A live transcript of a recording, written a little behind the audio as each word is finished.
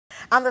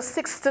And the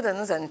 6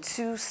 students and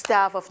 2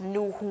 staff of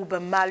Nuhu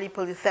Bamali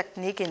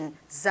Polytechnic in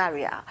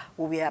Zaria,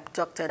 who were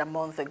abducted a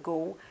month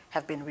ago,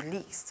 have been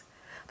released.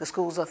 The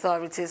school's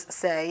authorities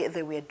say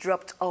they were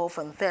dropped off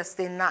on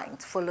Thursday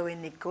night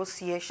following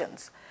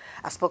negotiations.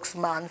 A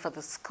spokesman for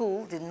the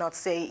school did not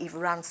say if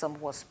ransom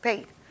was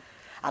paid.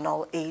 And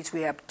all 8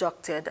 were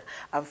abducted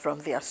from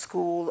their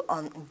school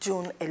on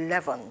June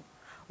 11.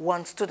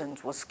 1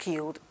 student was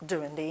killed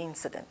during the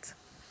incident.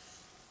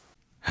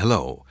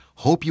 Hello,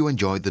 hope you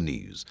enjoyed the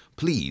news.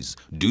 Please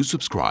do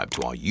subscribe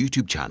to our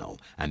YouTube channel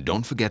and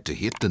don't forget to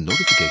hit the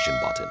notification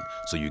button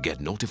so you get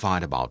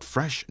notified about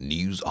fresh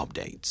news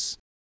updates.